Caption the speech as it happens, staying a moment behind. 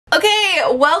Okay,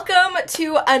 welcome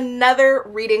to another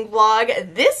reading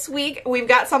vlog. This week we've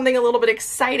got something a little bit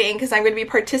exciting because I'm going to be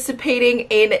participating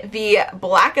in the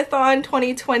Blackathon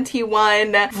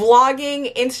 2021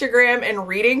 vlogging, Instagram, and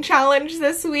reading challenge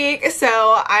this week.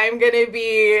 So I'm going to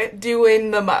be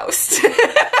doing the most.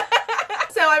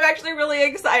 So I'm actually really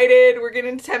excited. We're going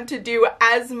to attempt to do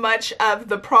as much of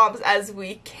the prompts as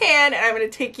we can, and I'm going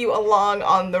to take you along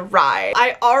on the ride.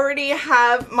 I already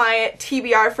have my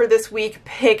TBR for this week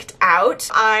picked out.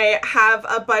 I have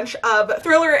a bunch of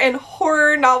thriller and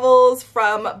horror novels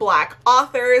from Black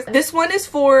authors. This one is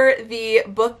for the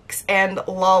Books and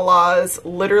Lala's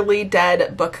Literally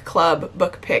Dead Book Club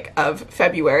book pick of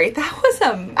February. That was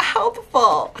a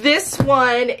mouthful. This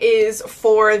one is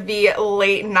for the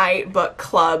Late Night Book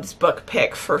Club's book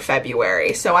pick for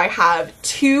February. So I have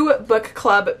two book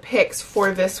club picks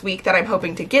for this week that I'm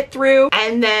hoping to get through.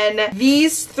 And then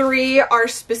these three are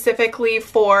specifically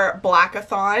for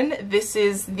Blackathon. This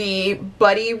is the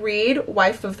buddy read,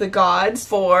 Wife of the Gods,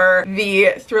 for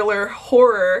the thriller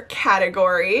horror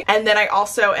category. And then I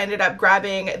also ended up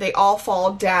grabbing They All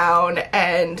Fall Down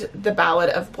and The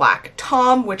Ballad of Black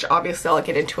Tom, which obviously I'll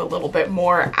get into a little bit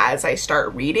more as I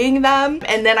start reading them.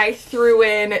 And then I threw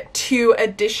in two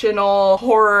additional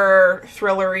horror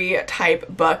thrillery type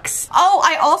books. Oh,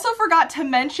 I also forgot to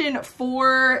mention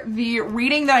for the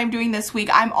reading that I'm doing this week,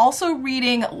 I'm also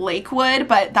reading Lakewood,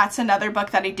 but that's another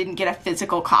book that I didn't get a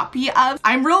physical copy of.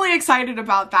 I'm really excited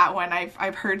about that one.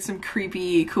 I've heard some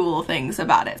creepy, cool things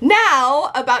about it.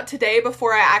 Now, about today,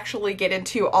 before I actually get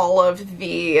into all of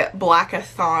the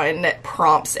Blackathon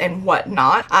prompts and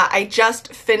whatnot, I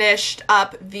just finished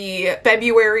up the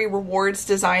February rewards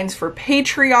designs for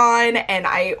Patreon, and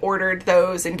I ordered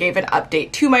those and gave an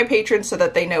update to my patrons so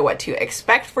that they know what to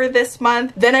expect for this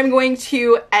month. Then I'm going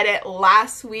to edit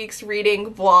last week's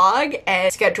reading vlog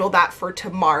and schedule that for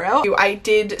tomorrow. I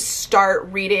did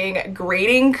start reading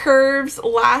Grading Curves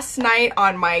last night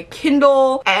on my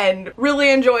Kindle and really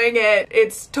enjoying it.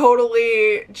 It's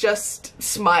totally just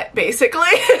smut, basically.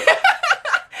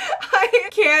 I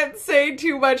can't say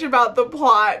too much about the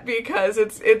plot because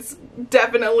it's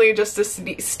definitely just a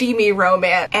steamy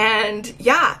romance. And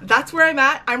yeah, that's where I'm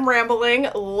at. I'm rambling.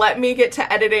 Let me get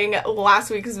to editing last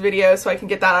week's video so I can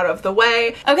get that out of the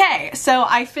way. Okay, so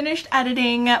I finished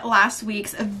editing last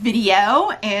week's video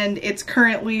and it's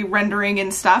currently rendering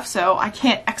and stuff, so I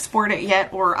can't export it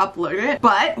yet or upload it.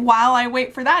 But while I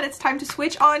wait for that, it's time to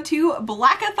switch on to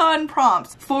Blackathon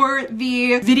prompts. For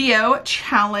the video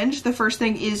challenge, the first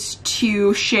thing is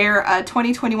to share a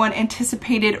 2021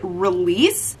 anticipated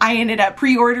release. I ended up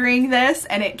pre-ordering this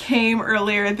and it came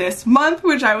earlier this month,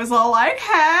 which I was all like,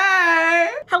 hey!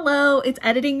 Hello, it's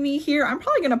editing me here. I'm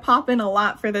probably gonna pop in a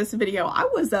lot for this video. I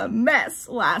was a mess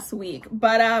last week,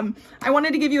 but I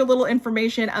wanted to give you a little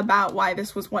information about why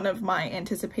this was one of my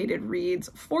anticipated reads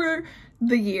for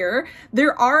the year.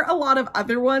 There are a lot of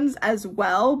other ones as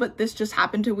well, but this just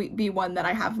happened to be one that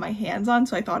I have my hands on,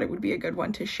 so I thought it would be a good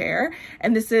one to share.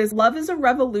 And this is Love is a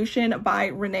Revolution by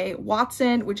Renee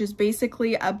Watson, which is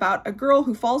basically about a girl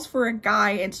who falls for a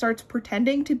guy and starts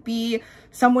pretending to be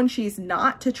someone she's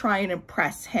not to try and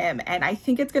impress him. And I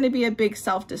think it's going to be a big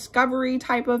self-discovery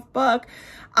type of book.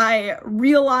 I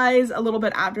realize a little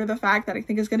bit after the fact that I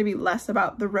think it's going to be less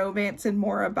about the romance and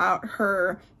more about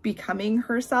her becoming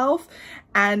herself.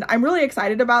 And I'm really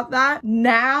excited about that.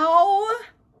 Now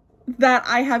that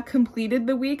I have completed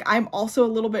the week, I'm also a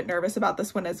little bit nervous about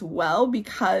this one as well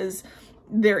because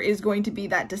there is going to be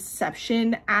that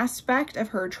deception aspect of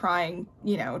her trying,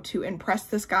 you know, to impress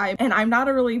this guy. And I'm not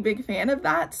a really big fan of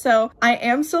that. So I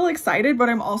am still excited, but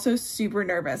I'm also super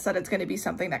nervous that it's going to be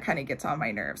something that kind of gets on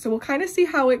my nerves. So we'll kind of see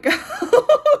how it goes.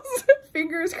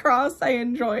 Fingers crossed I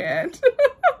enjoy it.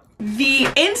 The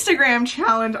Instagram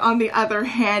challenge, on the other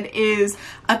hand, is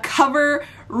a cover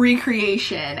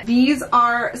recreation. These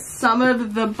are some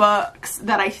of the books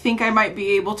that I think I might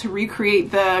be able to recreate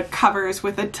the covers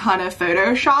with a ton of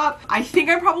Photoshop. I think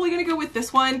I'm probably gonna go with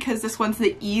this one because this one's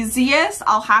the easiest.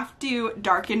 I'll have to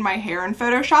darken my hair in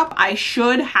Photoshop. I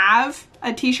should have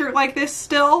a t-shirt like this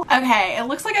still. Okay, it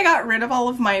looks like I got rid of all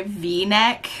of my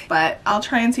V-neck, but I'll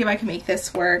try and see if I can make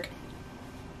this work.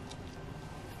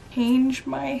 Change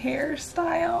my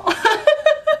hairstyle.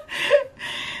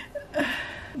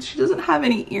 She doesn't have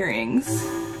any earrings.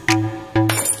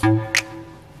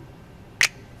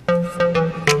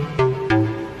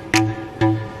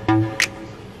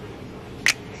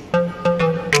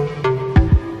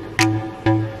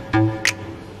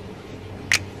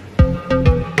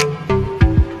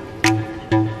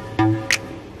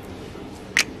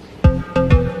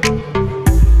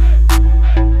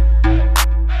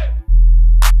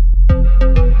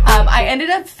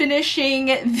 finishing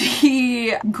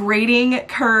the Grading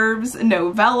Curves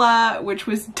novella, which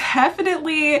was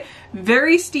definitely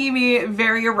very steamy,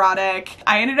 very erotic.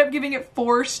 I ended up giving it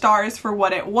 4 stars for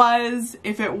what it was.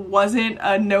 If it wasn't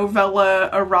a novella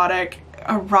erotic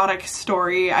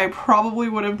story, I probably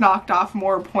would have knocked off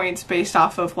more points based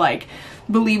off of like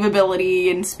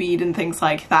believability and speed and things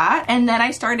like that. And then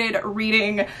I started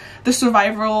reading The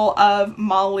Survival of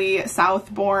Molly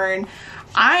Southbourne.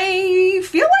 I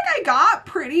feel like I got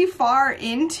pretty far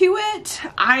into it.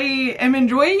 I am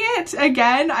enjoying it.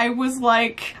 Again, I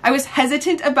was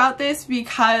hesitant about this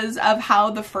because of how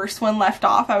the first one left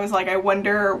off. I was like, I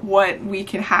wonder what we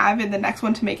can have in the next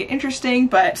one to make it interesting.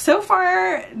 But so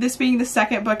far, this being the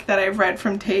second book that I've read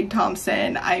from Tage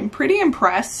Thompson, I'm pretty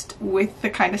impressed with the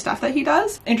kind of stuff that he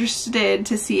does. Interested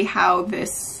to see how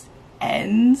this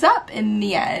ends up in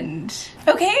the end.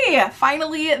 Okay,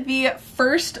 finally the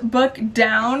first book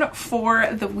down for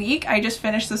the week. I just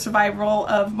finished The Survival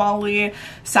of Molly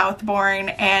Southbourne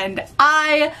and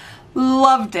I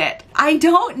loved it. I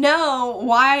don't know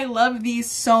why I love these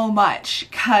so much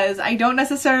because I don't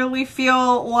necessarily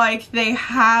feel like they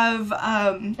have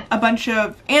a bunch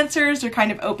of answers. They're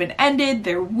kind of open-ended,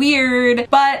 they're weird,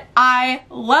 but I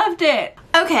loved it.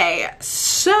 Okay,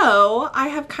 so I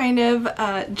have kind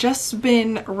of just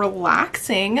been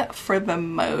relaxing for the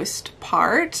most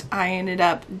part. I ended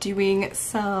up doing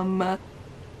some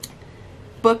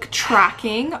book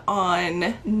tracking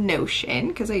on Notion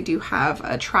because I do have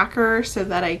a tracker so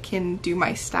that I can do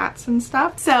my stats and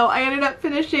stuff. So I ended up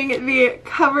finishing the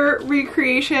cover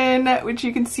recreation, which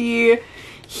you can see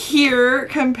here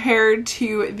compared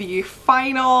to the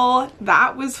final.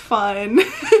 That was fun.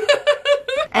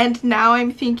 And now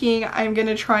I'm thinking I'm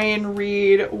gonna try and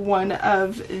read one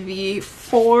of the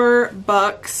 4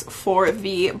 books for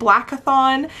the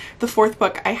Blackathon. The 4th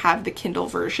book, I have the Kindle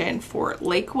version for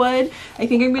Lakewood. I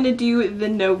think I'm gonna do the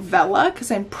novella because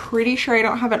I'm pretty sure I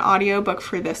don't have an audiobook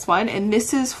for this one. And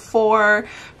this is for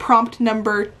prompt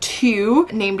number 2,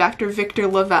 named after Victor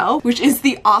LaValle, which is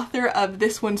the author of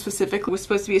this one specifically. It was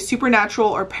supposed to be a supernatural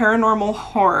or paranormal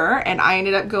horror, and I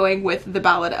ended up going with The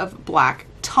Ballad of Black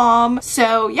Tom.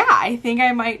 So yeah, I think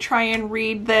I might try and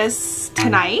read this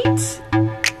tonight.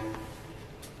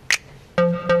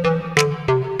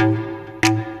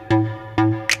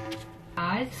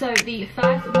 So the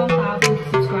first 1,000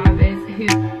 subscribers who...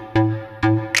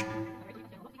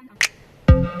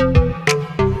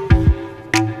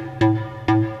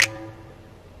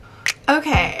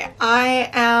 Okay, I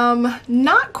am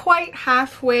not quite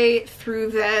halfway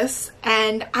through this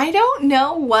and I don't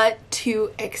know what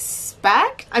to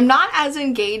expect. I'm not as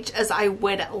engaged as I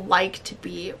would like to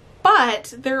be,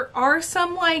 but there are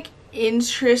some like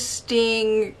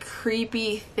interesting,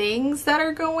 creepy things that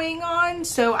are going on.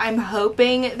 So I'm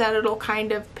hoping that it'll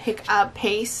kind of pick up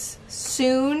pace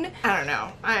soon. I don't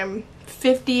know. I'm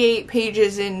 58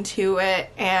 pages into it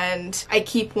and I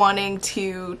keep wanting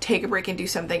to take a break and do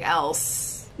something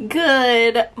else.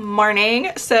 Good morning.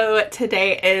 So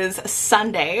today is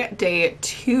Sunday, day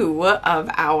 2 of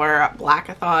our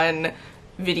Blackathon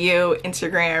video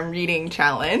Instagram reading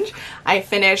challenge. I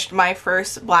finished my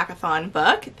first Blackathon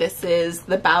book. This is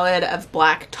The Ballad of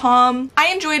Black Tom. I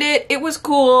enjoyed it. It was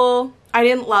cool. I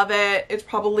didn't love it. It's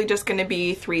probably just gonna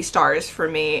be 3 stars for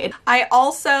me. I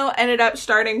also ended up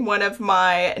starting one of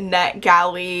my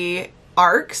NetGalley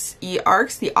ARCs,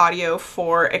 e-ARCs, the audio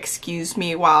for Excuse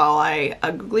Me While I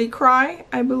Ugly Cry,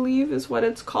 I believe is what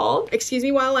it's called. Excuse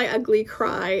Me While I Ugly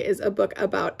Cry is a book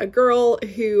about a girl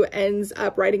who ends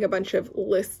up writing a bunch of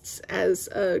lists as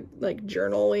a like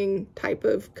journaling type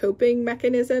of coping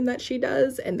mechanism that she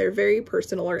does, and they're very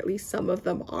personal, or at least some of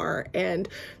them are. And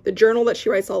the journal that she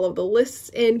writes all of the lists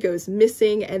in goes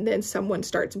missing, and then someone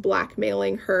starts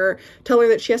blackmailing her, tell her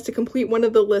that she has to complete one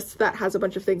of the lists that has a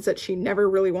bunch of things that she never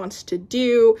really wants to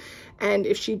do, and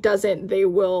if she doesn't, they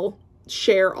will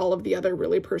share all of the other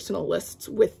really personal lists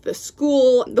with the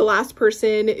school. The last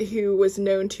person who was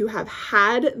known to have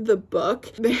had the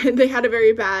book, they had a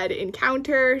very bad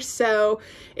encounter, so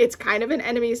it's kind of an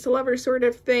enemies to lovers sort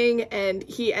of thing, and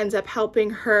he ends up helping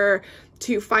her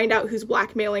to find out who's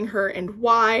blackmailing her and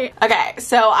why. Okay,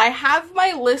 so I have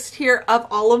my list here of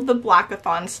all of the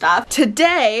Blackathon stuff.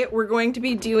 Today, we're going to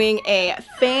be doing a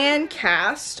fan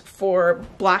cast for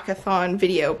Blackathon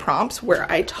video prompts where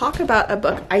I talk about a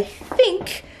book I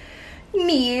think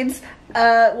needs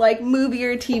a like movie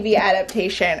or TV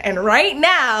adaptation. And right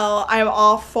now, I'm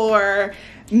all for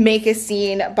Make a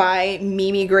Scene by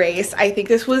Mimi Grace. I think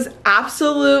this was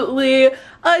absolutely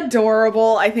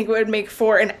adorable. I think it would make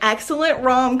for an excellent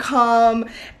rom-com,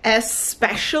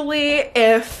 especially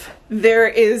if there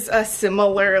is a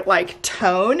similar like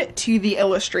tone to the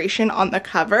illustration on the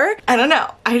cover. I don't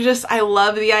know. I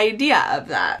love the idea of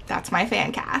that. That's my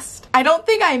fan cast. I don't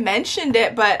think I mentioned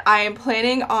it, but I am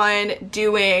planning on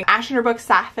doing Ashton Book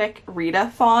Sapphic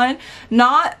Readathon.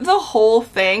 Not the whole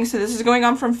thing. So this is going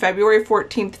on from February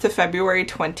 14th to February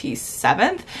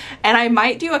 27th. And I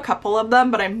might do a couple of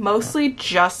them, but I'm mostly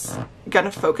just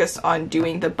gonna focus on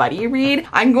doing the buddy read.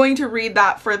 I'm going to read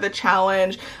that for the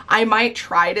challenge. I might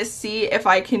try to see if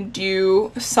I can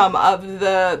do some of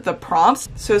the prompts.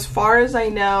 So as far as I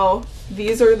know,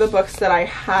 these are the books that I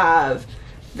have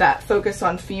that focus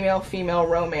on female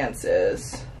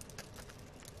romances.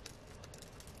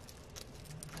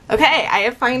 Okay, I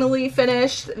have finally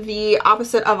finished The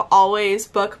Opposite of Always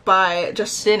book by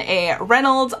Justin A.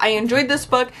 Reynolds. I enjoyed this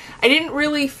book. I didn't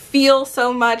really feel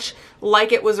so much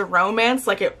like it was a romance,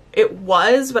 like it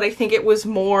was, but I think it was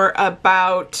more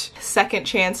about second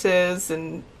chances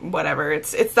and whatever.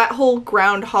 It's that whole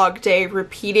Groundhog Day,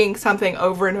 repeating something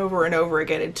over and over and over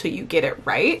again until you get it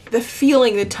right. The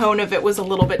feeling, the tone of it was a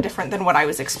little bit different than what I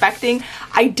was expecting.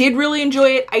 I did really enjoy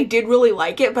it. I did really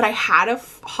like it, but I had a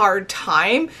hard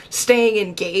time staying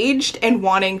engaged and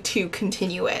wanting to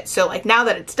continue it. So like now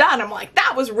that it's done, I'm like,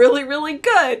 that was really, really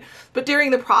good. But during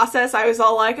the process, I was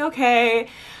all like, okay,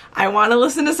 I want to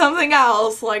listen to something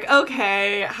else. Like,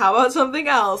 okay, how about something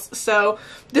else? So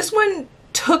this one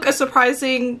took a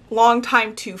surprising long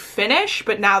time to finish,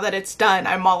 but now that it's done,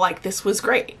 I'm all like, this was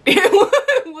great. It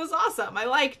was awesome. I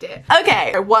liked it.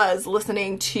 Okay, I was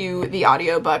listening to the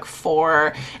audiobook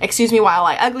for Excuse Me While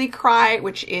I Ugly Cry,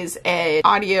 which is an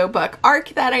audiobook arc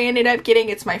that I ended up getting.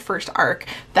 It's my first arc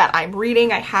that I'm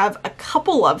reading. I have a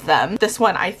couple of them. This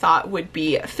one I thought would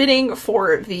be fitting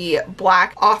for the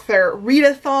Black author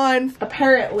readathon.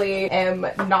 Apparently am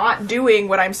not doing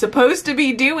what I'm supposed to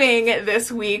be doing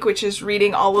this week, which is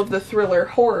reading all of the thriller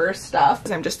horror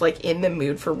stuff. I'm just like in the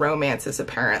mood for romances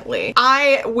apparently.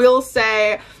 I will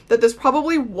say that this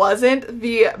probably wasn't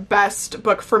the best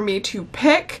book for me to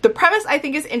pick. The premise I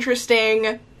think is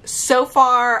interesting. So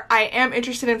far, I am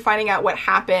interested in finding out what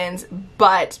happens,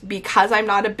 but because I'm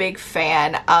not a big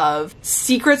fan of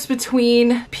secrets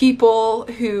between people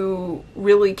who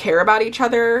really care about each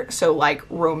other, so like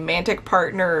romantic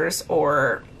partners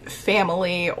or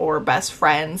family or best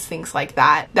friends, things like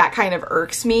that, that kind of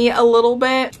irks me a little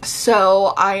bit.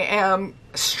 So I am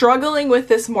struggling with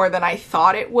this more than I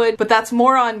thought it would, but that's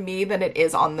more on me than it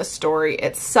is on the story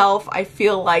itself. I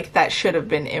feel like that should have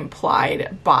been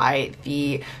implied by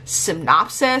the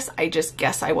synopsis. I just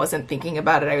guess I wasn't thinking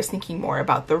about it. I was thinking more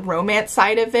about the romance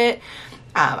side of it.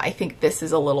 I think this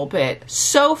is a little bit,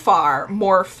 so far,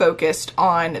 more focused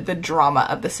on the drama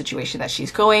of the situation that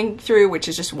she's going through, which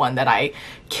is just one that I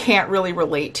can't really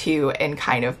relate to and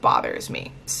kind of bothers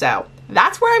me. So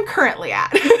that's where I'm currently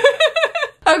at.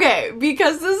 Okay,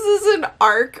 because this is an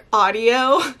ARC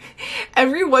audio,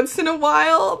 every once in a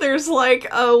while there's like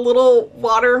a little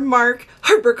watermark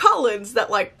HarperCollins that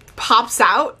like pops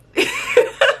out like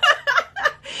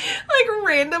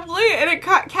randomly, and it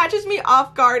catches me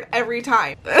off guard every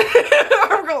time.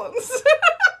 HarperCollins.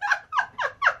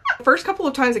 The first couple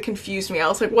of times it confused me. I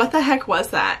was like, what the heck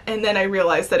was that? And then I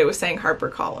realized that it was saying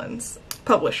HarperCollins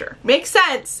publisher. Makes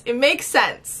sense. It makes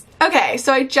sense. Okay,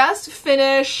 so I just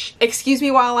finished Excuse Me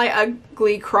While I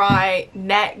Ugly Cry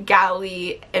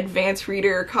NetGalley Advanced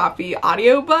Reader Copy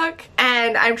audiobook,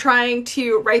 and I'm trying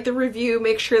to write the review,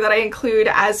 make sure that I include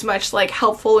as much like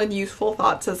helpful and useful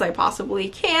thoughts as I possibly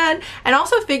can, and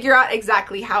also figure out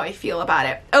exactly how I feel about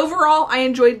it. Overall, I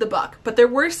enjoyed the book, but there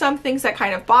were some things that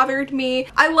kind of bothered me.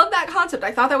 I love that concept.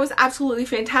 I thought that was absolutely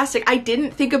fantastic. I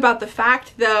didn't think about the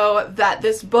fact though that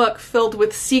this book filled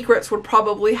with secrets would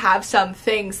probably have some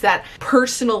things that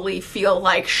personally feel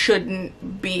like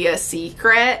shouldn't be a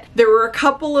secret. There were a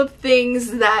couple of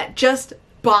things that just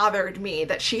bothered me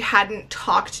that she hadn't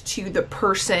talked to the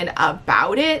person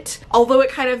about it, although it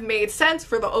kind of made sense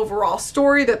for the overall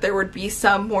story that there would be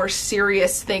some more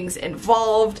serious things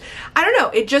involved. I don't know,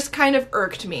 it just kind of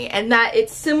irked me, and that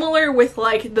it's similar with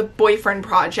like the boyfriend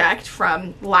project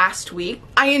from last week.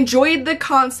 I enjoyed the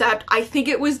concept. I think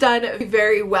it was done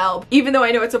very well, even though I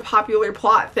know it's a popular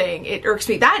plot thing. It irks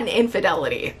me. That and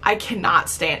infidelity. I cannot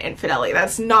stand infidelity.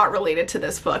 That's not related to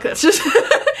this book. That's just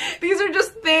these are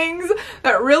just things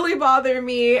that really bother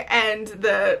me, and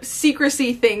the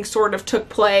secrecy thing sort of took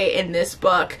play in this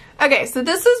book. Okay, so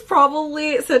this is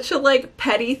probably such a like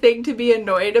petty thing to be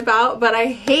annoyed about, but I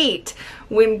hate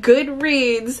when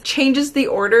Goodreads changes the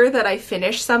order that I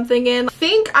finish something in. I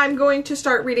think I'm going to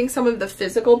start reading some of the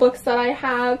physical books that I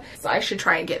have, so I should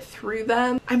try and get through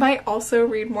them. I might also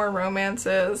read more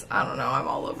romances. I don't know, I'm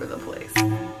all over the place.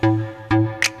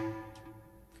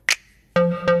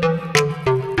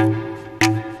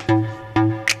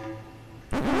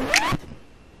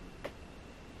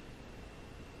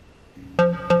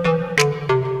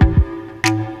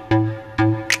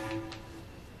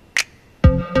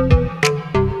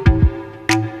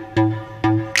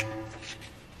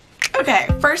 Okay,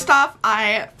 first off,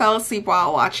 I fell asleep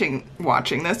while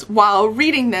while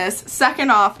reading this. Second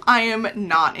off, I am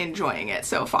not enjoying it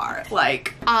so far.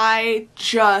 Like, I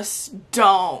just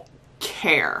don't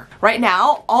care. Right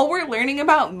now, all we're learning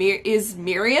about is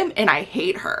Miriam, and I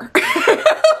hate her.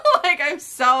 Like, I'm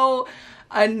so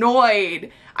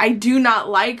annoyed. I do not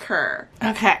like her.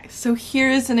 Okay, so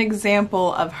here's an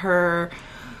example of her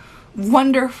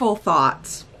wonderful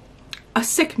thoughts. A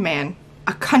sick man,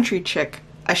 a country chick,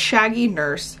 a shaggy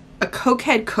nurse, a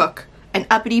cokehead cook, an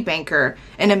uppity banker,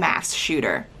 and a mass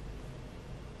shooter.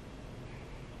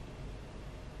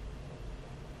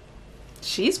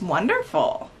 She's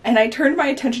wonderful. And I turned my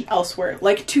attention elsewhere,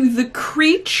 like to the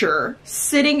creature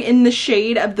sitting in the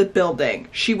shade of the building.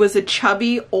 She was a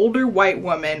chubby, older white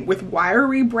woman with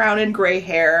wiry brown and gray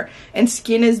hair and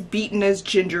skin as beaten as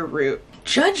ginger root.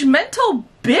 Judgmental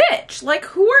bitch! Like,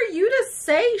 who are you to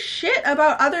say shit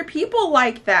about other people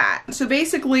like that? So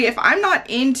basically, if I'm not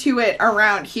into it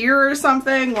around here or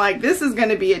something, like, this is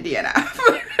gonna be a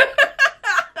DNF.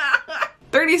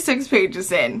 36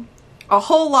 pages in. A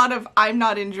whole lot of I'm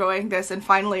not enjoying this, and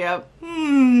finally a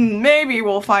maybe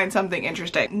we'll find something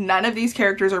interesting. None of these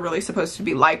characters are really supposed to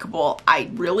be likable. I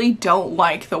really don't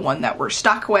like the one that we're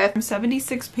stuck with. I'm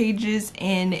 76 pages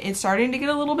in. It's starting to get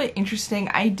a little bit interesting.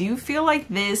 I do feel like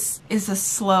this is a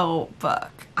slow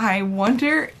book. I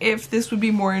wonder if this would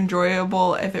be more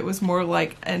enjoyable if it was more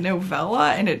like a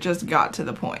novella and it just got to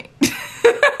the point.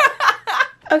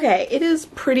 Okay, it is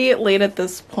pretty late at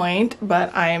this point,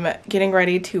 but I'm getting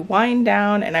ready to wind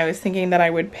down, and I was thinking that I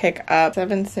would pick up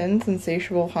Seven Sins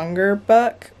Insatiable Hunger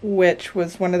book, which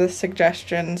was one of the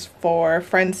suggestions for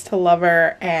Friends to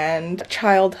Lover and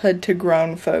Childhood to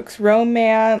Grown Folks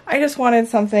romance. I just wanted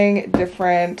something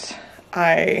different.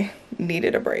 I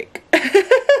needed a break.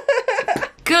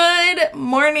 Good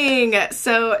morning.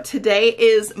 So today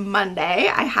is Monday.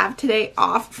 I have today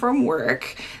off from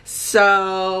work,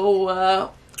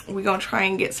 so we're gonna try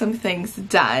and get some things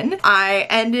done. I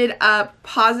ended up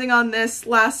pausing on this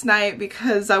last night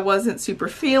because I wasn't super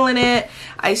feeling it.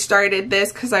 I started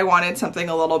this because I wanted something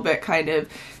a little bit kind of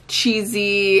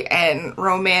cheesy and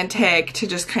romantic to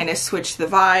just kind of switch the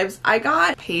vibes. I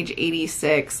got page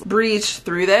 86, breezed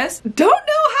through this. Don't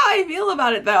know how I feel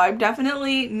about it though. I'm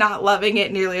definitely not loving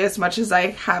it nearly as much as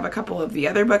I have a couple of the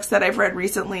other books that I've read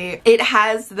recently. It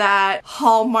has that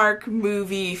Hallmark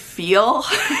movie feel.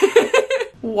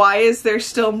 Why is there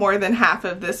still more than half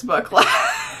of this book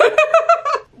left?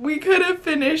 We could have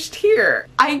finished here.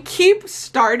 I keep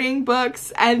starting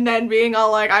books and then being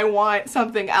all like, I want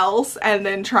something else, and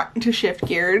then trying to shift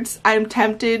gears. I'm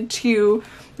tempted to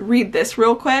read this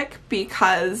real quick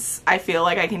because I feel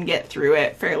like I can get through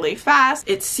it fairly fast.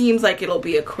 It seems like it'll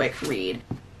be a quick read.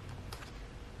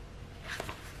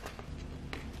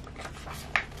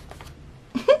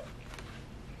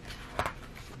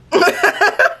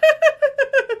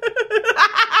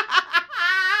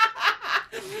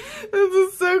 This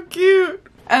is so cute.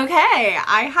 Okay,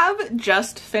 I have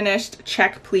just finished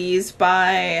Check Please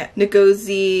by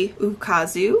Ngozi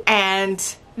Ukazu, and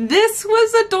this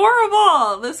was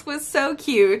adorable. This was so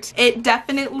cute. It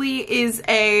definitely is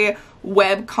a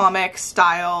webcomic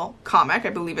style comic. I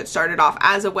believe it started off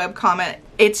as a webcomic.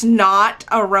 It's not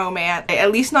a romance,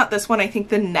 at least not this one. I think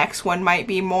the next one might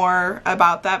be more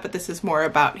about that, but this is more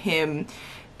about him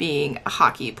being a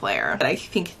hockey player. But I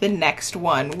think the next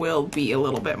one will be a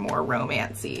little bit more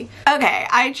romancy. Okay,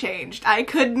 I changed. I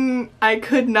could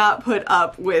not put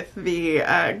up with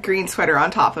the green sweater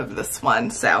on top of this one.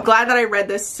 So glad that I read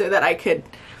this so that I could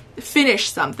finish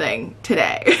something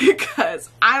today, because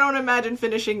I don't imagine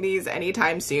finishing these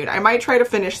anytime soon. I might try to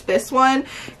finish this one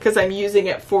because I'm using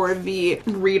it for the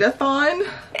Readathon.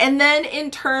 And then in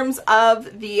terms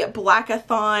of the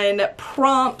Blackathon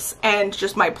prompts and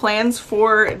just my plans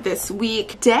for this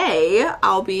weekday,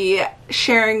 I'll be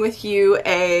sharing with you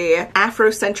a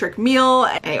Afrocentric meal.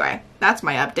 Anyway, that's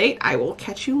my update. I will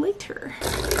catch you later.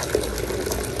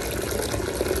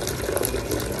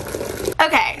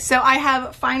 Okay, so I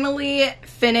have finally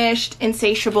finished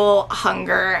Insatiable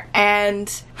Hunger,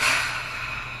 and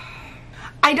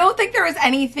I don't think there was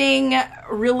anything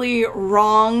really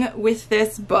wrong with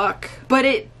this book, but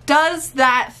it does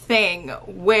that thing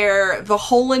where the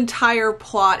whole entire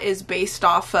plot is based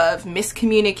off of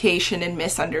miscommunication and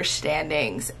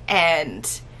misunderstandings,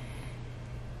 and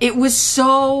it was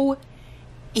so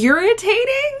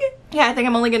irritating. Yeah, I think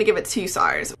I'm only gonna give it 2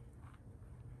 stars.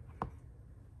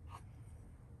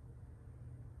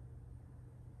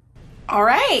 All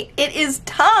right, it is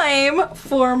time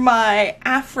for my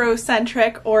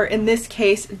Afrocentric, or in this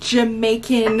case,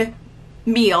 Jamaican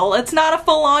meal. It's not a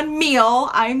full-on meal,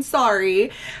 I'm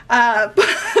sorry,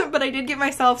 but I did get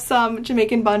myself some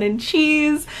Jamaican bun and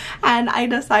cheese, and I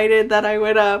decided that I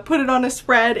would put it on a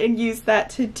spread and use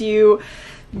that to do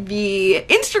the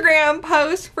Instagram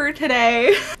post for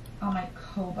today. On my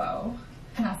Kobo,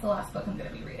 and that's the last book I'm going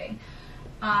to be reading.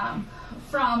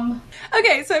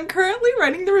 Okay, so I'm currently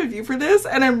writing the review for this,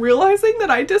 and I'm realizing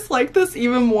that I dislike this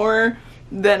even more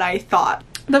than I thought.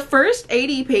 The first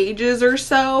 80 pages or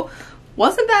so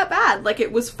wasn't that bad. Like,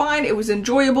 it was fine, it was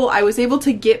enjoyable, I was able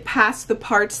to get past the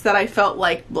parts that I felt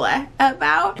like bleh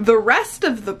about. The rest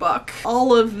of the book,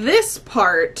 all of this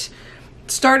part,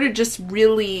 started just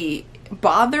really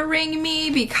bothering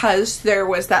me because there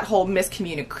was that whole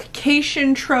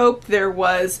miscommunication trope, there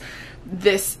was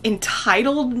this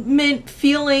entitlement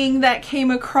feeling that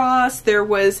came across, there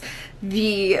was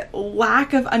the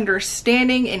lack of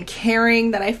understanding and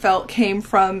caring that I felt came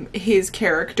from his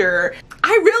character. I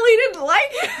really didn't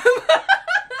like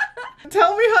him.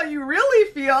 Tell me how you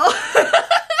really feel.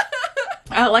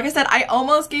 Like I said, I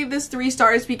almost gave this 3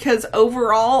 stars because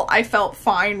overall I felt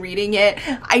fine reading it.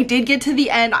 I did get to the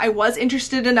end. I was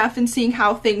interested enough in seeing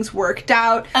how things worked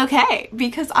out. Okay,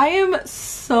 because I am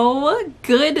so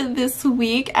good this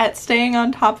week at staying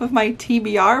on top of my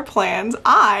TBR plans,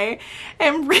 I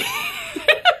am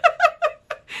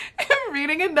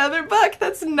reading another book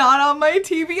that's not on my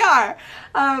TBR.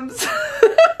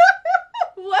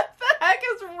 What the heck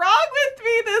is wrong with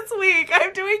me this week?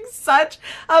 I'm doing such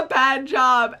a bad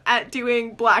job at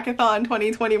doing Blackathon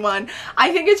 2021.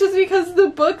 I think it's just because the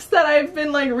books that I've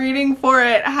been like reading for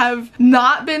it have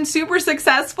not been super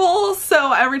successful,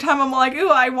 so every time I'm like, ooh,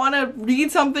 I want to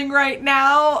read something right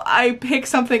now, I pick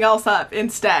something else up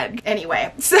instead.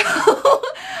 Anyway, so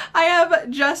I have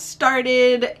just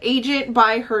started Agent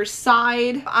by Her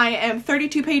Side. I am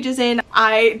 32 pages in.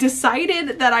 I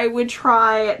decided that I would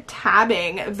try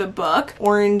tabbing the book.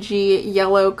 Orangey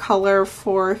yellow color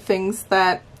for things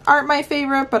that aren't my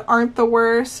favorite but aren't the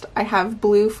worst. I have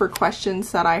blue for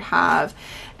questions that I have,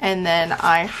 and then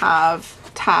I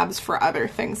have tabs for other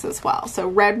things as well. So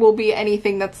red will be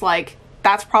anything that's like,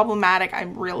 that's problematic,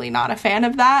 I'm really not a fan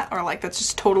of that, or like that's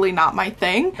just totally not my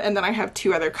thing. And then I have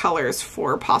 2 other colors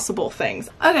for possible things.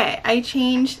 Okay, I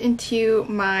changed into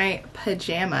my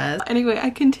pajamas. Anyway,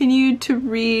 I continued to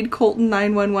read Colton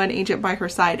 911 Agent by Her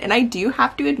Side, and I do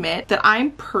have to admit that I'm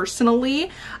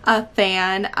personally a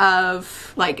fan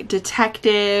of like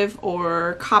detective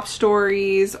or cop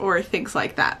stories or things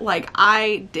like that. Like,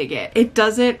 I dig it. It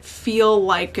doesn't feel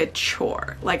like a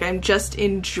chore. Like, I'm just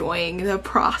enjoying the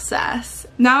process.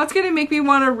 Now it's gonna make me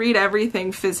want to read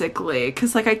everything physically,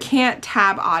 because like I can't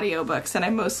tab audiobooks, and I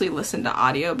mostly listen to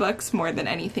audiobooks more than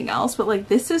anything else, but like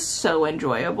this is so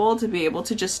enjoyable to be able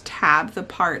to just tab the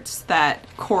parts that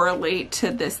correlate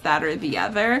to this, that, or the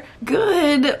other.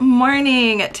 Good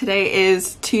morning! Today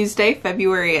is Tuesday,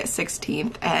 February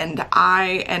 16th, and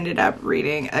I ended up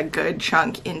reading a good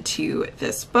chunk into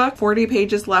this book. 40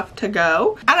 pages left to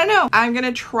go. I don't know. I'm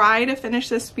gonna try to finish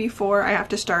this before I have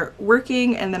to start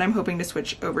working, and then I'm hoping to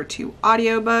switch over to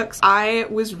audiobooks. I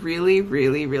was really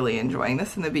enjoying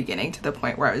this in the beginning, to the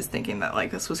point where I was thinking that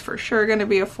like this was for sure gonna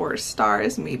be a 4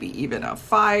 stars, maybe even a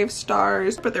 5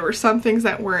 stars, but there were some things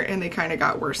that weren't, and they kind of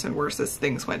got worse and worse as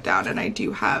things went down, and I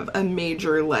do have a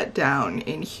major letdown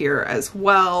in here as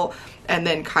well. And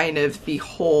then kind of the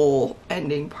whole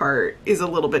ending part is a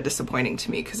little bit disappointing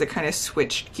to me because it kind of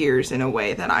switched gears in a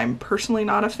way that I'm personally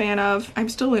not a fan of. I'm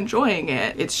still enjoying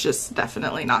it. It's just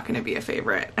definitely not going to be a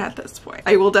favorite at this point.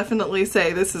 I will definitely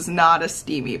say this is not a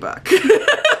steamy book.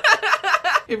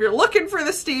 If you're looking for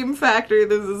the steam factor,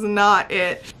 this is not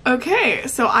it. Okay,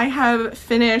 so I have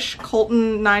finished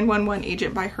Colton 911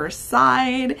 Agent by Her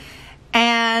Side.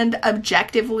 And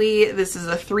objectively, this is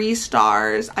a 3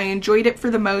 stars. I enjoyed it for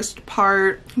the most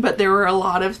part, but there were a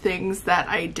lot of things that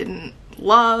I didn't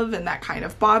love, and that kind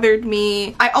of bothered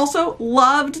me. I also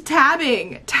loved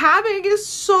tabbing. Tabbing is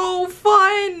so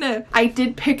fun. I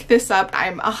did pick this up.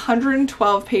 I'm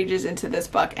 112 pages into this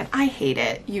book and I hate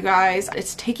it, you guys.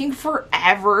 It's taking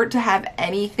forever to have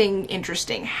anything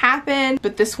interesting happen,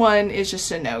 but this one is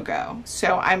just a no-go.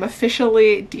 So I'm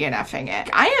officially DNFing it.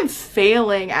 I am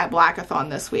failing at Blackathon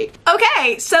this week.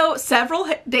 Okay, so several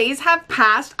days have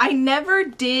passed. I never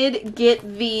did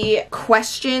get the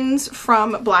questions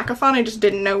from Blackathon. I just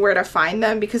didn't know where to find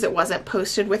them because it wasn't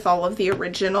posted with all of the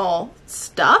original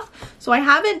stuff. So I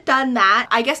haven't done that.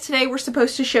 I guess today we're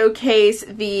supposed to showcase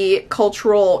the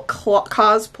cultural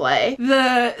cosplay.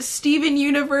 The Steven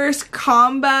Universe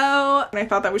combo. And I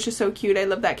thought that was just so cute. I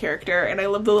love that character and I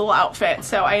love the little outfit.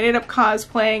 So I ended up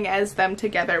cosplaying as them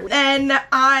together. Then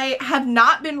I have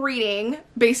not been reading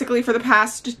basically for the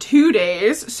past 2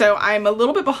 days. So I'm a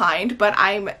little bit behind, but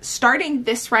I'm starting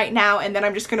this right now. And then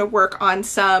I'm just gonna work on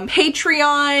some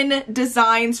Patreon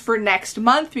designs for next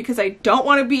month because I don't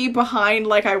want to be behind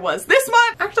like I was this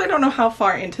month. Actually, I don't know how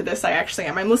far into this I actually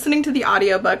am. I'm listening to the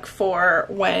audiobook for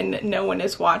when no one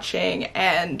is watching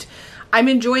and I'm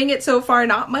enjoying it so far.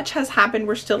 Not much has happened.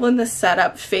 We're still in the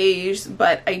setup phase,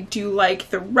 but I do like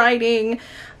the writing.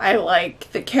 I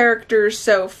like the characters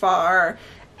so far.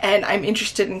 And I'm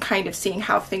interested in kind of seeing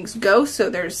how things go,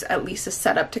 so there's at least a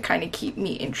setup to kind of keep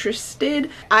me interested.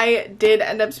 I did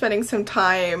end up spending some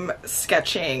time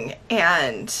sketching,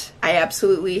 and I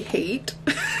absolutely hate.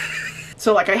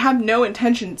 So like I have no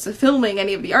intentions of filming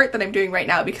any of the art that I'm doing right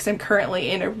now because I'm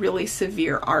currently in a really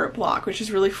severe art block, which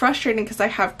is really frustrating because I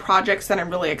have projects that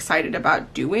I'm really excited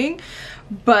about doing,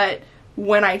 but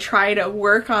when I try to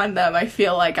work on them, I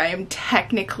feel like I am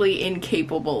technically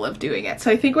incapable of doing it.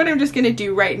 So I think what I'm just gonna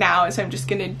do right now is I'm just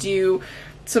gonna do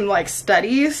some like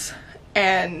studies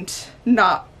and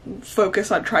not focus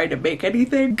on trying to make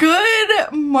anything.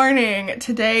 Good morning.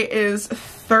 Today is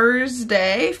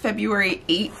Thursday, February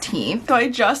 18th. So I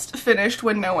just finished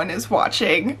When No One Is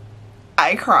Watching.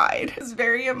 I cried. I was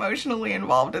very emotionally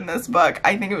involved in this book.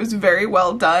 I think it was very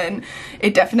well done.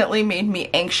 It definitely made me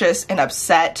anxious and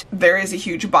upset. There is a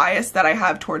huge bias that I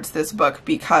have towards this book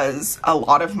because a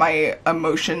lot of my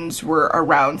emotions were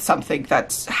around something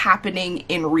that's happening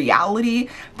in reality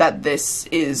that this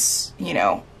is, you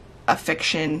know, a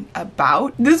fiction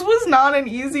about. This was not an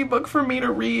easy book for me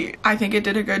to read. I think it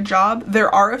did a good job.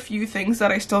 There are a few things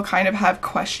that I still kind of have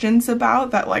questions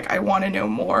about that like I want to know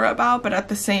more about, but at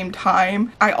the same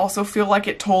time, I also feel like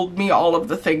it told me all of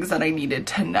the things that I needed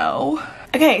to know.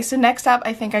 Okay, so next up,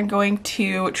 I think I'm going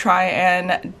to try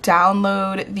and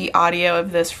download the audio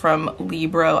of this from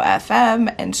Libro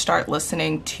FM and start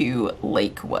listening to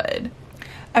Lakewood.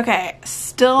 Okay,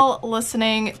 still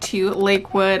listening to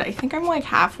Lakewood. I think I'm like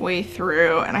halfway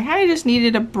through and I kind of just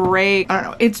needed a break. I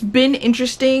don't know. It's been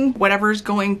interesting. Whatever's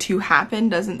going to happen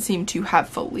doesn't seem to have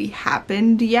fully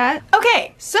happened yet.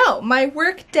 Okay, so my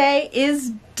work day is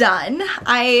done.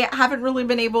 I haven't really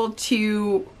been able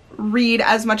to read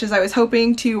as much as I was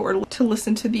hoping to or to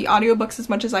listen to the audiobooks as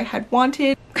much as I had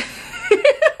wanted.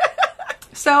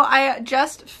 So I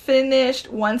just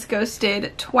finished Once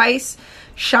Ghosted, Twice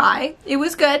Shy. It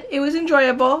was good. It was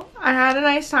enjoyable. I had a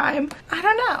nice time. I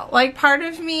don't know. Like, part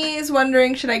of me is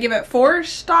wondering, should I give it 4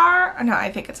 stars? No,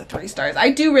 I think it's a 3 stars. I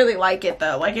do really like it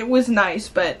though. Like, it was nice,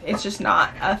 but it's just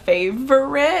not a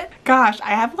favorite. Gosh,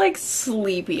 I have like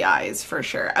sleepy eyes for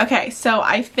sure. Okay, so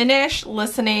I finished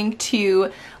listening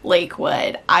to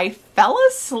Lakewood. I fell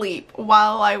asleep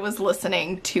while I was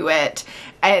listening to it,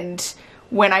 and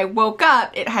when I woke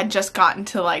up, it had just gotten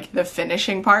to like the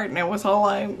finishing part and it was all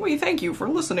like, we thank you for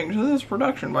listening to this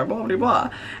production by blah blah blah.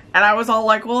 And I was all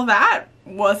like, well, that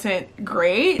wasn't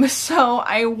great. So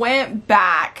I went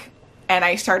back and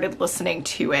I started listening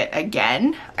to it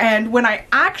again. And when I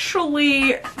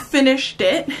actually finished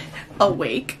it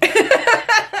awake,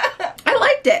 I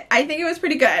liked it. I think it was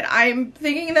pretty good. I'm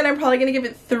thinking that I'm probably gonna give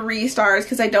it 3 stars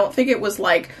because I don't think it was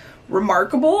like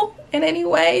remarkable in any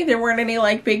way. There weren't any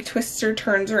like big twists or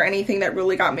turns or anything that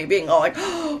really got me being all like,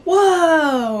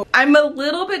 whoa. I'm a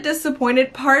little bit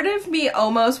disappointed. Part of me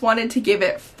almost wanted to give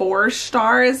it 4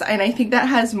 stars, and I think that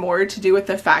has more to do with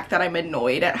the fact that I'm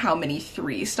annoyed at how many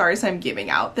 3 stars I'm giving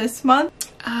out this month.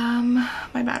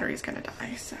 My battery's gonna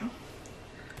die, so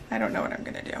I don't know what I'm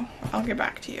gonna do. I'll get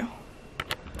back to you.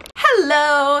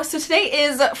 Hello! So today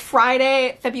is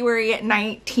Friday, February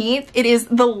 19th. It is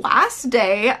the last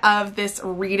day of this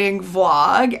reading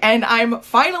vlog and I'm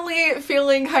finally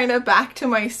feeling kind of back to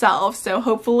myself. So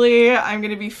hopefully I'm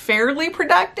going to be fairly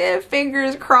productive,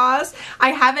 fingers crossed.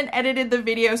 I haven't edited the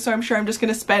video, so I'm sure I'm just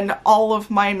going to spend all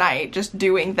of my night just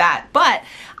doing that. But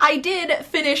I did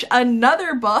finish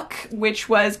another book, which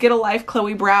was Get a Life,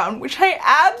 Chloe Brown, which I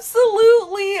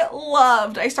absolutely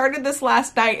loved. I started this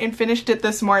last night and finished it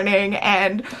this morning,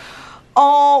 and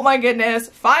oh my goodness,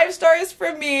 5 stars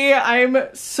from me. I'm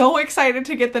so excited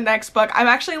to get the next book. I'm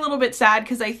actually a little bit sad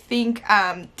because I think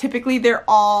typically they're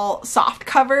all soft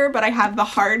cover, but I have the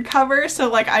hard cover, so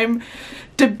like I'm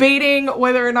debating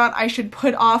whether or not I should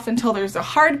put off until there's a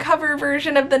hardcover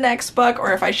version of the next book,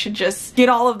 or if I should just get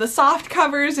all of the soft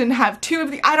covers and have 2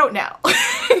 of the, I don't know.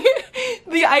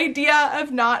 The idea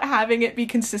of not having it be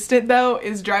consistent though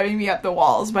is driving me up the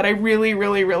walls, but I really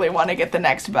want to get the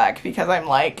next book because I'm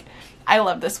like, I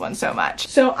love this one so much.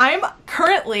 So I'm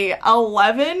currently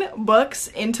 11 books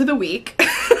into the week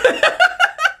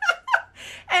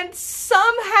and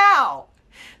somehow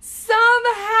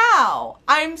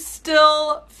I'm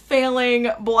still failing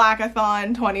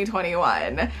Blackathon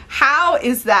 2021. How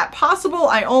is that possible?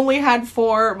 I only had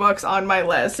 4 books on my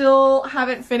list. Still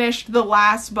haven't finished the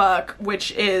last book,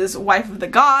 which is Wife of the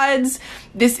Gods.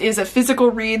 This is a physical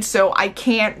read, so I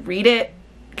can't read it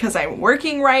because I'm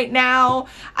working right now.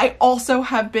 I also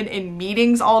have been in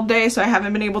meetings all day, so I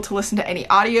haven't been able to listen to any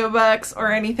audiobooks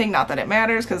or anything. Not that it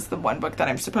matters, because the one book that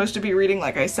I'm supposed to be reading,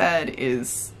 like I said,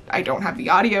 is I don't have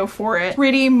the audio for it.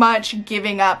 Pretty much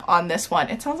giving up on this one.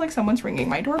 It sounds like someone's ringing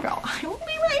my doorbell. I will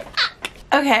be right back.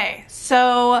 Okay,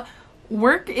 so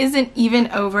work isn't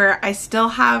even over. I still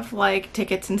have like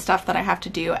tickets and stuff that I have to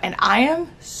do, and I am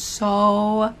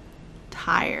so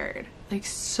tired. Like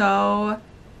so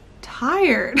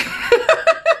tired.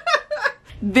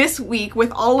 This week,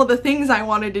 with all of the things I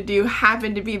wanted to do,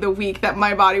 happened to be the week that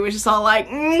my body was just all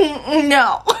like,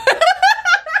 no.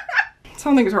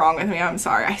 Something's wrong with me, I'm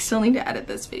sorry. I still need to edit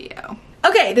this video.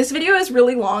 Okay, this video is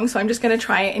really long, so I'm just gonna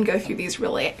try and go through these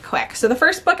really quick. So the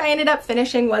first book I ended up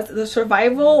finishing was The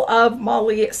Survival of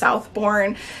Molly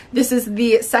Southbourne. This is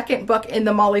the second book in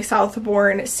the Molly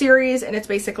Southbourne series, and it's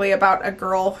basically about a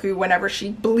girl who, whenever she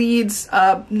bleeds,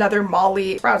 another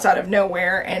Molly sprouts out of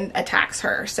nowhere and attacks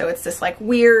her. So it's this like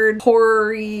weird,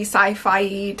 horror-y,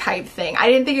 sci-fi type thing. I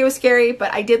didn't think it was scary,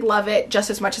 but I did love it just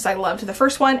as much as I loved the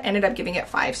first one. Ended up giving it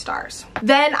 5 stars.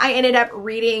 Then I ended up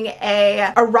reading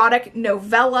a erotic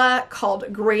novella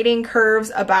called Grading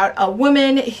Curves about a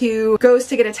woman who goes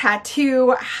to get a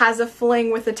tattoo, has a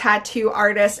fling with a tattoo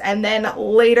artist, and then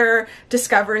later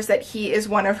discovers that he is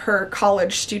one of her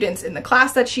college students in the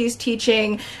class that she's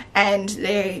teaching, and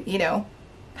they, you know,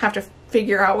 have to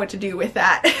figure out what to do with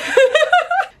that.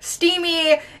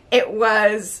 Steamy. It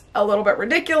was a little bit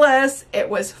ridiculous. It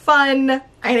was fun.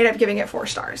 I ended up giving it 4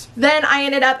 stars. Then I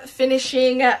ended up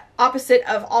finishing Opposite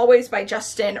of Always by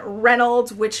Justin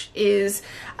Reynolds, which is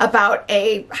about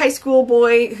a high school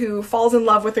boy who falls in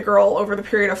love with a girl over the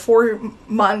period of 4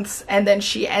 months, and then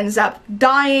she ends up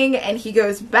dying, and he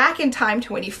goes back in time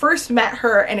to when he first met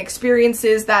her and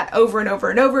experiences that over and over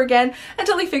and over again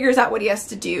until he figures out what he has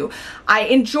to do. I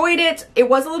enjoyed it. It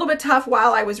was a little bit tough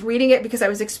while I was reading it because I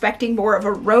was expecting more of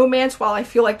a romance, while I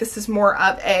feel like this is more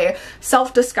of a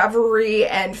self-discovery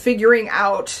and figuring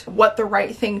out what the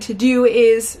right thing to do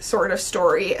is sort of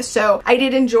story. So I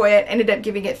did enjoy it, ended up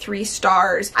giving it 3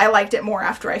 stars. I liked it more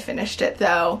after I finished it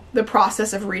though. The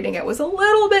process of reading it was a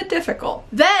little bit difficult.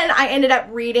 Then I ended up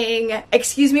reading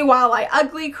Excuse Me While I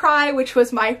Ugly Cry, which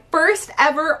was my first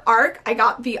ever ARC. I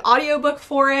got the audiobook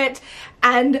for it,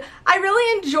 and I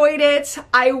really enjoyed it.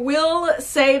 I will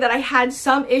say that I had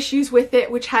some issues with it,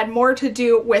 which had more to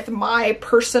do with my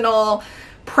personal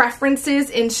preferences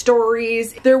in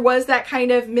stories. There was that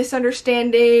kind of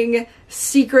misunderstanding,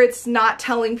 secrets not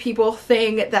telling people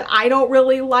thing that I don't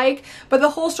really like, but the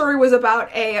whole story was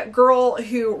about a girl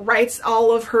who writes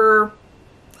all of her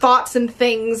thoughts and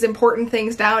things, important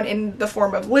things down in the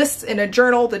form of lists in a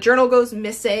journal. The journal goes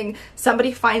missing.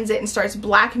 Somebody finds it and starts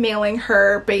blackmailing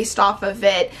her based off of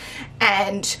it,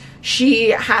 and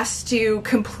she has to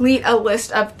complete a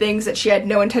list of things that she had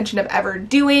no intention of ever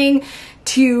doing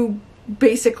to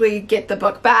basically get the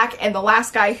book back. And the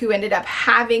last guy who ended up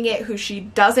having it, who she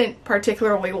doesn't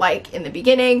particularly like in the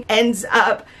beginning, ends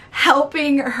up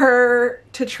helping her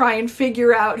to try and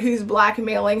figure out who's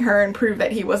blackmailing her and prove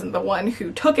that he wasn't the one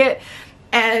who took it.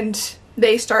 And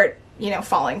they start, you know,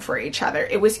 falling for each other.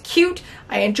 It was cute.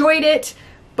 I enjoyed it,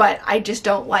 but I just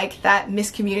don't like that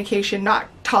miscommunication, not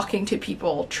talking to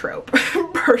people trope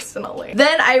personally.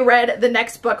 Then I read the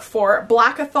next book for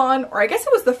Blackathon, or I guess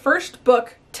it was the first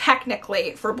book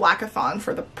technically for Blackathon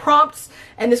for the prompts,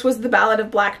 and this was The Ballad of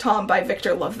Black Tom by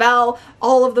Victor LaValle.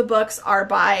 All of the books are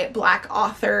by Black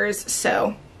authors,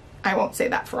 so I won't say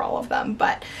that for all of them,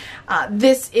 but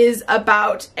this is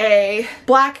about a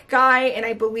Black guy in,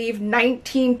 I believe,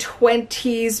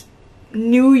 1920s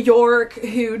New York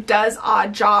who does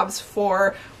odd jobs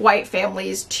for white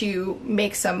families to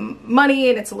make some money,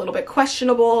 and it's a little bit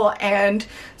questionable, and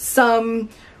some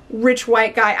rich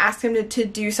white guy asks him to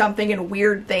do something and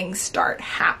weird things start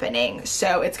happening.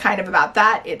 So it's kind of about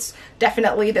that. It's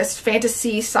definitely this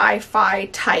fantasy sci-fi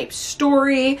type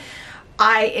story.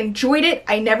 I enjoyed it.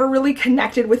 I never really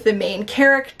connected with the main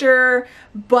character,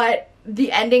 but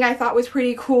the ending I thought was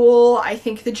pretty cool. I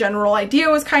think the general idea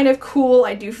was kind of cool.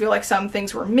 I do feel like some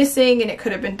things were missing and it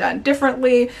could have been done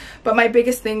differently, but my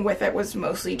biggest thing with it was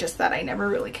mostly just that I never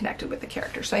really connected with the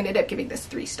character, so I ended up giving this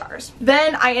 3 stars.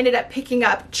 Then I ended up picking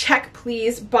up Check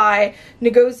Please by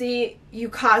Ngozi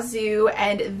Ukazu,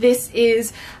 and this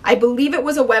is, I believe it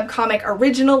was a webcomic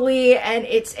originally, and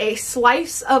it's a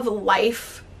slice of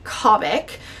life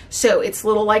comic, so it's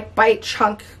little like bite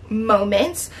chunk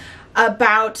moments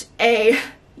about a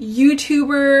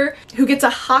YouTuber who gets a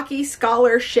hockey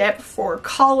scholarship for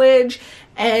college,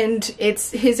 and it's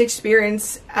his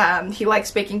experience. He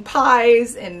likes baking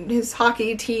pies and his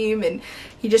hockey team, and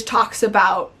he just talks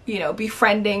about, you know,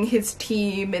 befriending his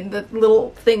team and the little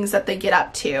things that they get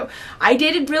up to. I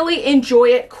did really enjoy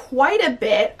it quite a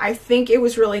bit. I think it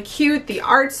was really cute. The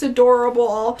art's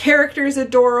adorable, character's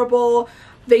adorable.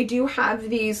 They do have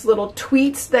these little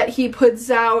tweets that he puts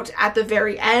out at the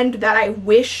very end that I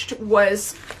wished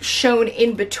was shown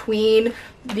in between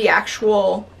the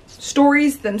actual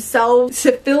stories themselves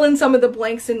to fill in some of the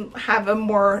blanks and have a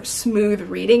more smooth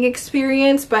reading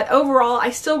experience. But overall, I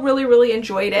still really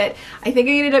enjoyed it. I think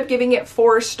I ended up giving it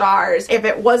 4 stars. If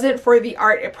it wasn't for the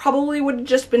art, it probably would have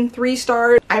just been 3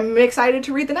 stars. I'm excited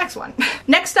to read the next one.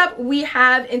 Next up, we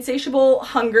have Insatiable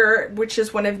Hunger, which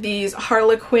is one of these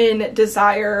Harlequin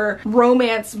desire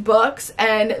romance books,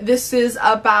 and this is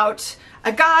about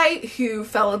a guy who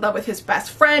fell in love with his best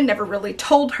friend, never really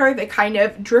told her. They kind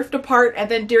of drift apart,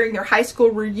 and then during their high school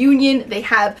reunion, they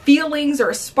have feelings or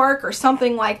a spark or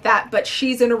something like that, but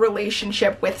she's in a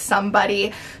relationship with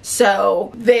somebody.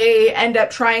 So they end up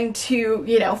trying to,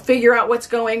 you know, figure out what's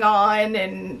going on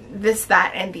and this,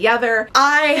 that, and the other.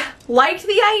 I liked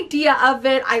the idea of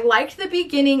it. I liked the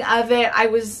beginning of it. I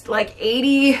was like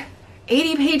 80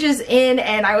 pages in,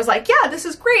 and I was like, yeah, this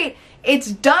is great. It's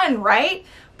done, right?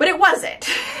 But it wasn't.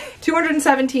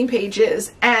 217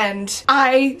 pages, and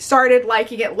I started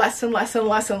liking it less and less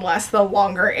the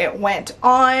longer it went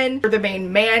on. The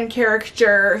main man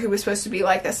character, who was supposed to be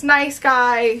like this nice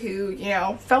guy who, you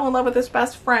know, fell in love with his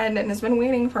best friend and has been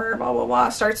waiting for her, blah blah blah,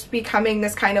 starts becoming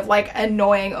this kind of like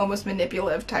annoying, almost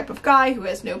manipulative type of guy who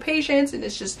has no patience and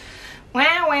is just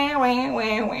wah, wah, wah,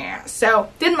 wah, wah. So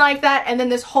didn't like that. And then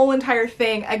this whole entire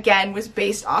thing again was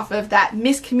based off of that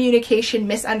miscommunication,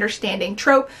 misunderstanding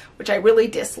trope, which I really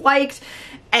disliked,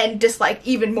 and disliked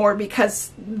even more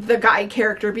because the guy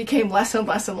character became less and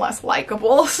less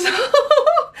likable. So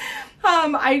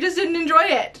I just didn't enjoy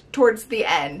it towards the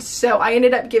end. So I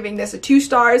ended up giving this a 2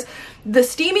 stars. The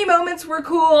steamy moments were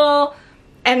cool.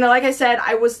 And like I said,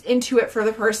 I was into it for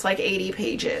the first like 80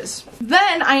 pages.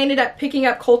 Then I ended up picking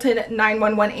up Colton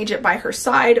 911 Agent by Her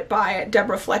Side by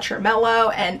Deborah Fletcher Mello,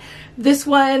 and this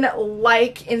one,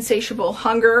 like Insatiable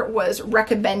Hunger, was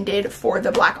recommended for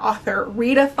the Black author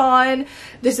Readathon.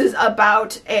 This is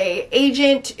about a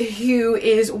agent who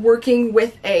is working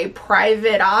with a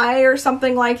private eye or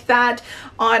something like that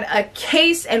on a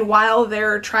case, and while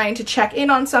they're trying to check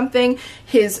in on something,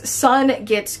 his son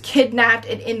gets kidnapped,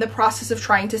 and in the process of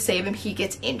trying to save him, he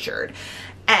gets injured.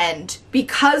 And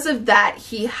because of that,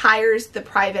 he hires the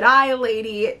private eye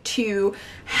lady to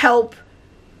help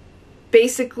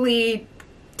basically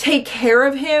take care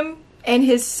of him and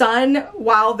his son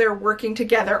while they're working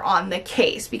together on the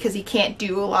case, because he can't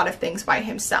do a lot of things by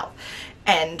himself.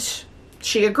 And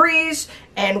she agrees,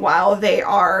 and while they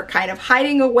are kind of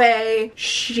hiding away,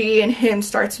 she and him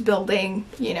starts building,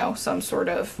 you know, some sort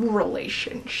of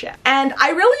relationship. And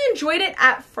I really enjoyed it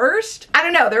at first. I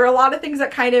don't know, there were a lot of things that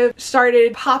kind of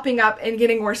started popping up and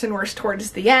getting worse and worse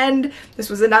towards the end. This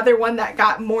was another one that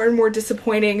got more and more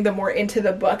disappointing the more into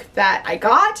the book that I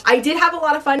got. I did have a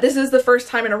lot of fun. This is the first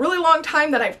time in a really long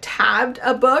time that I've tabbed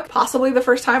a book, possibly the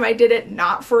first time I did it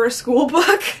not for a school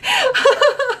book.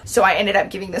 So I ended up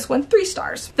giving this one 3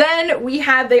 stars. Then we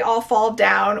had They All Fall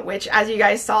Down, which, as you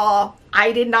guys saw,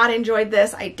 I did not enjoy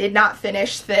this. I did not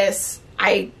finish this.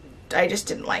 I just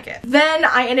didn't like it. Then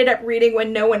I ended up reading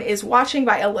When No One Is Watching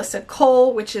by Alyssa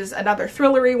Cole, which is another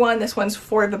thrillery one. This one's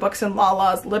for the Books and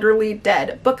Lala's Literally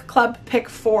Dead book club pick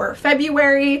for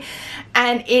February.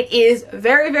 And it is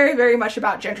very, very, very much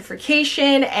about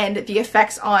gentrification and the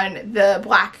effects on the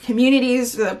Black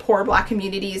communities, the poor Black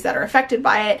communities that are affected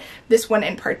by it. This one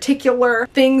in particular,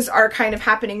 things are kind of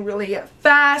happening really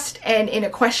fast and in a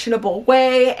questionable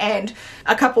way, and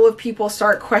a couple of people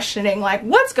start questioning like,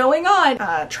 what's going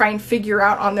on? Try and figure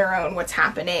out on their own what's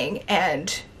happening,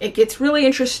 and it gets really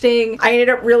interesting. I ended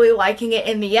up really liking it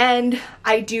in the end.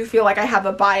 I do feel like I have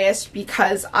a bias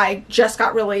because I just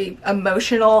got really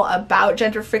emotional about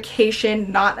gentrification,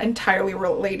 not entirely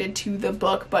related to the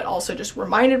book, but also just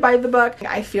reminded by the book.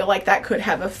 I feel like that could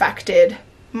have affected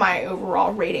my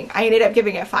overall rating. I ended up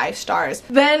giving it 5 stars.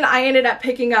 Then I ended up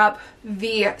picking up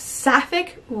the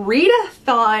Sapphic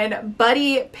Readathon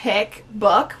buddy pick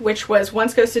book, which was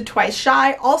Once Ghosted, Twice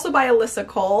Shy, also by Alyssa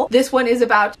Cole. This one is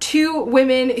about 2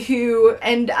 women who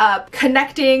end up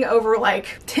connecting over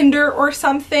like Tinder or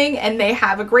something, and they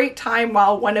have a great time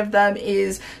while one of them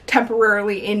is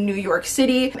temporarily in New York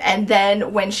City. And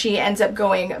then when she ends up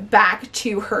going back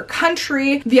to her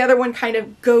country, the other one kind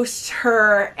of ghosts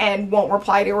her and won't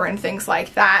reply to her and things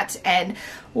like that. And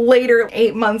later,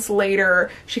 8 months later,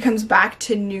 she comes back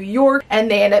to New York and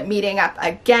they end up meeting up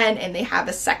again and they have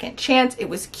a second chance. It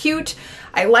was cute.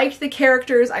 I liked the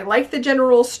characters. I liked the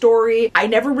general story. I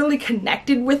never really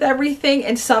connected with everything,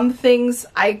 and some things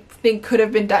I think could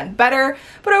have been done better,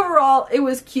 but overall it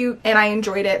was cute and I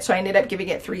enjoyed it, so I ended up giving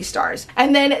it 3 stars.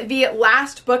 And then the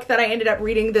last book that I ended up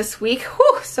reading this week,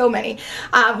 whew, so many,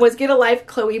 was Get a Life,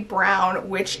 Chloe Brown,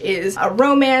 which is a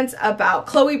romance about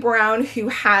Chloe Brown who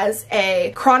has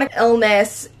a chronic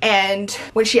illness, and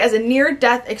when she has a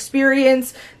near-death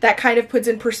experience, that kind of puts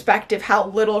in perspective how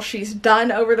little she's done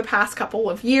over the past couple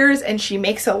of years, and she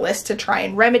makes a list to try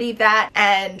and remedy that,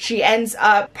 and she ends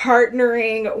up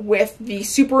partnering with the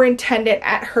superintendent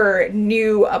at her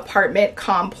new apartment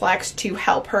complex to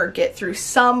help her get through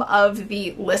some of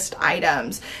the list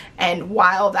items. And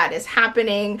while that is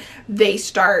happening, they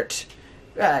start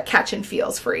catching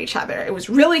feels for each other. It was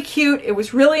really cute. It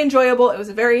was really enjoyable. It was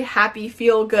a very happy,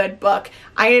 feel-good book.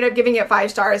 I ended up giving it 5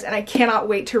 stars, and I cannot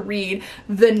wait to read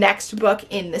the next book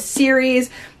in the series.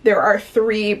 There are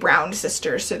 3 Brown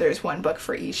sisters, so there's 1 book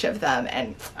for each of them,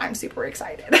 and I'm super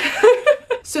excited.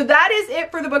 So that is it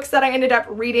for the books that I ended up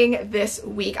reading this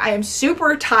week. I am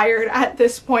super tired at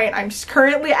this point. I'm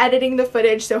currently editing the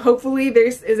footage, so hopefully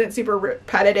this isn't super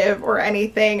repetitive or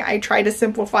anything. I try to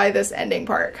simplify this ending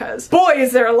part because boy,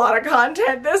 is there a lot of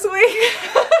content this week.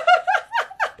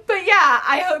 But yeah,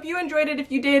 I hope you enjoyed it.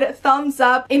 If you did, thumbs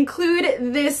up.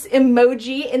 Include this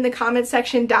emoji in the comment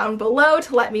section down below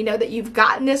to let me know that you've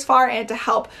gotten this far and to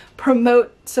help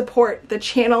support the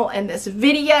channel and this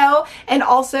video. And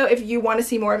also, if you want to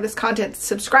see more of this content,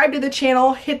 subscribe to the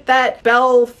channel, hit that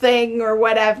bell thing or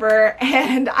whatever,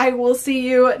 and I will see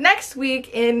you next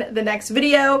week in the next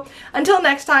video. Until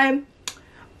next time,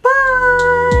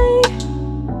 bye!